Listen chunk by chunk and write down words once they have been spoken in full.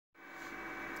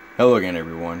Hello again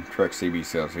everyone, Truck CB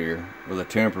Sales here with a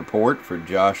temp report for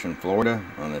Josh in Florida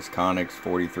on this Connex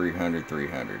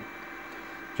 4300-300.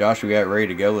 Josh, we got ready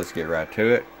to go. Let's get right to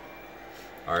it.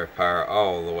 RF power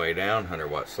all the way down, 100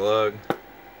 watt slug,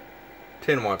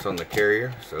 10 watts on the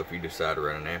carrier, so if you decide to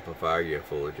run an amplifier you have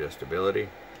full adjustability.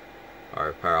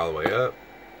 RF power all the way up,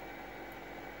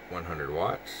 100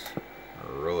 watts.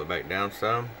 I'll roll it back down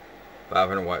some,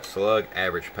 500 watt slug,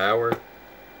 average power.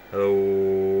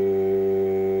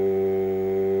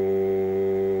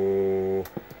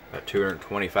 About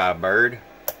 225 bird.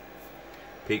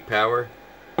 Peak power.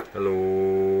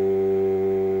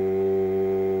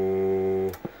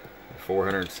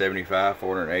 475,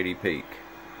 480 peak.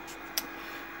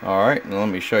 Alright, now let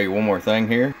me show you one more thing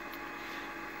here.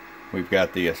 We've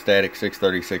got the static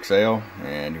 636L,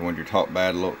 and you want your talk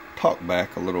back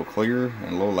a little clearer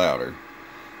and a little louder.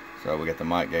 So we got the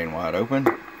mic gain wide open.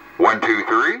 1 2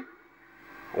 3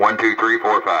 1 2 3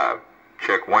 4 5.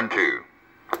 Check 1 2.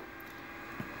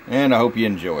 And I hope you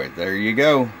enjoy it. There you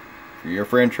go. For your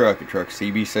friend Truck at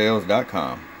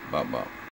truckcbsales.com. Bye bye.